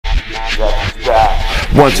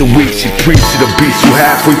Once a week she preached to the beats who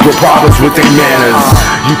have frequent problems with their manners.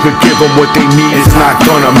 You could give them what they need, it's not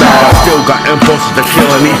gonna matter. Still got impulses to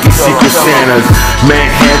kill and eat these secret Santas.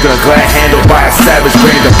 Manhandled, a glad handled by a savage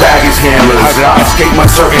brand of baggage handlers. How did I escape my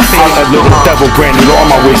certain fate? A little devil granted all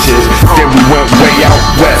my wishes. Then we went way out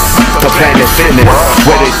west to Planet Fitness,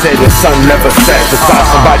 where they say the sun never sets.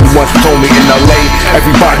 Besides, somebody once told me in LA,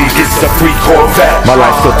 everybody gets a free Corvette. My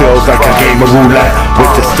life still feels like a game of roulette,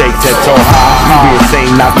 with the stakes set so high. You be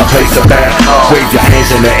insane not to place a bet. Wave your hands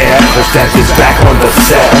in the air, the stats is back on the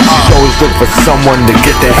set. She's always look for someone to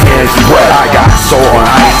get their hands wet. I got soul on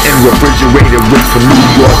ice and refrigerated rich from New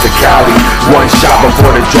York to Cali. One shot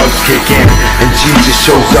before the drugs kick in, and Jesus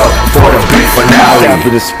shows up for the big finale. Step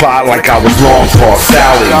in the spot like I was long for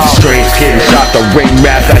Sally. Strange kid and shot the ring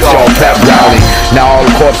rat at y'all pep rally. Now all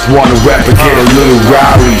the corps wanna rep and get a little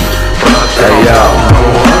rowdy. Hey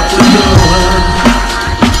yo.